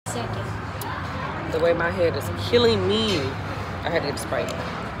Second. The way my head is killing me. I had to get a Sprite.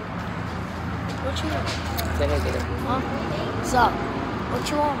 What you want? They didn't get it. Huh? So, what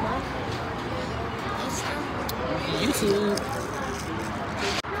you want, man? YouTube.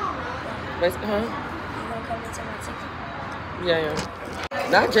 Huh? You gonna come into my ticket? Yeah.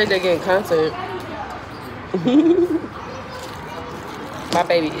 Not JJ getting content. My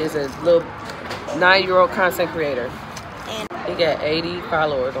baby is a little 9-year-old content creator. And he got 80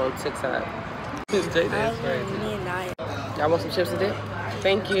 followers on TikTok. JJ is crazy. Y'all want some chips and dip?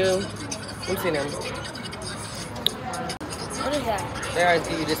 Thank you. Let me see them. What is that? They always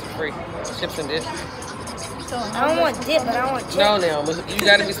give you this for free. Chips and dip. I don't want dip, but I want chips. No, you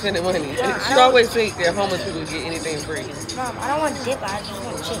gotta be spending money. She always think that homeless people get anything free. Mom, I don't want dip, I just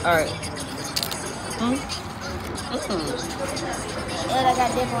want chips. Alright. Yeah, I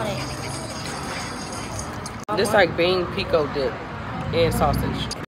got dip on it. This like bean pico dip and sausage.